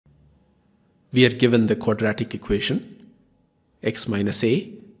We are given the quadratic equation x minus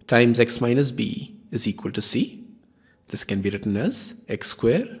a times x minus b is equal to c. This can be written as x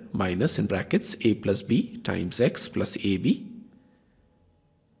square minus in brackets a plus b times x plus ab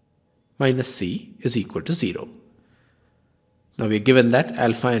minus c is equal to 0. Now we are given that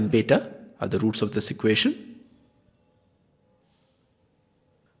alpha and beta are the roots of this equation.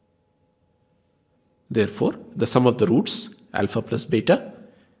 Therefore, the sum of the roots alpha plus beta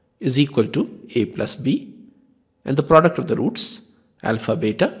is equal to a plus b, and the product of the roots alpha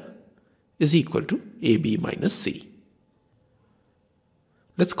beta is equal to ab minus c.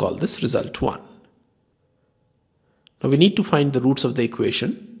 Let's call this result 1. Now we need to find the roots of the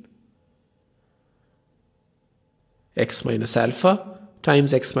equation x minus alpha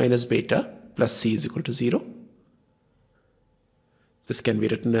times x minus beta plus c is equal to 0. This can be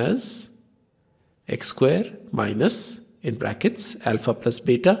written as x square minus in brackets alpha plus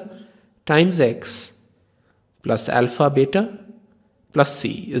beta times x plus alpha beta plus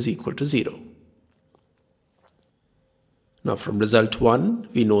c is equal to 0. Now from result 1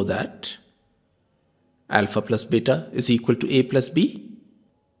 we know that alpha plus beta is equal to a plus b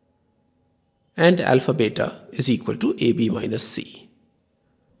and alpha beta is equal to ab minus c.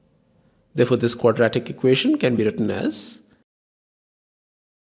 Therefore this quadratic equation can be written as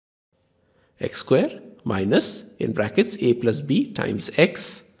x square minus in brackets a plus b times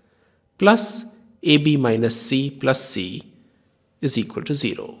x plus ab minus c plus c is equal to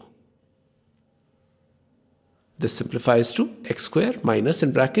 0. This simplifies to x square minus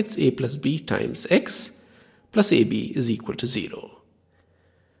in brackets a plus b times x plus ab is equal to 0,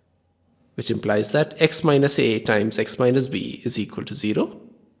 which implies that x minus a times x minus b is equal to 0,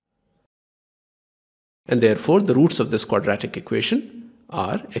 and therefore the roots of this quadratic equation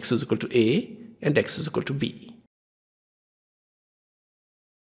are x is equal to a and x is equal to b.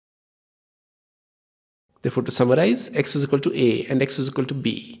 Therefore, to summarize, x is equal to a and x is equal to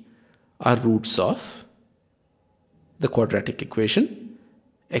b are roots of the quadratic equation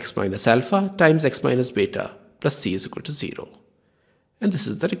x minus alpha times x minus beta plus c is equal to 0. And this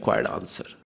is the required answer.